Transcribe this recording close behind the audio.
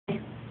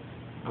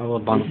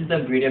This is the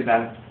video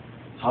about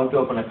how to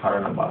open a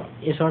Corona box.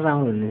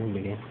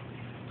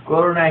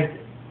 Corona is,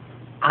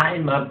 I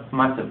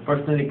myself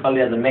personally call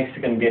it as a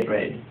Mexican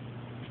Gatorade.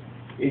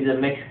 It's a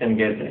Mexican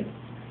Gatorade.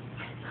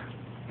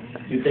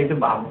 You take the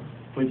bottle,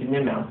 put it in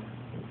your mouth,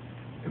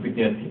 with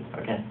your teeth,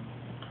 okay?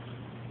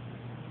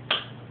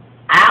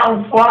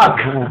 Ow, fuck!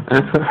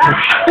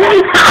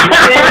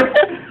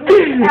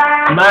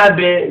 My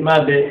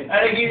bad.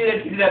 I give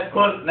you that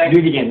call. Do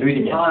it again.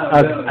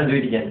 I'll do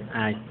it again.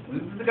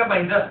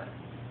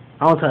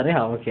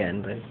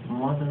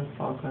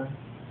 Motherfucker.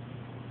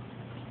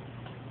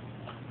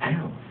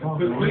 Ow, fuck.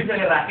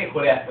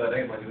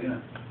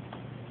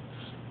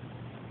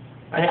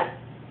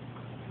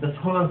 Just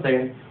hold on a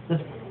second.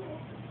 Just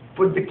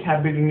put the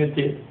cap between your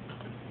teeth.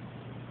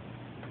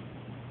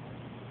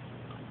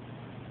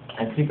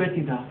 And clip your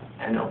teeth off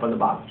and open the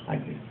box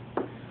like this.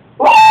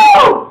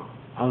 Woo!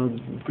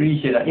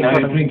 Appreciate that. Now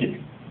you drink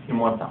it. You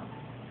want some.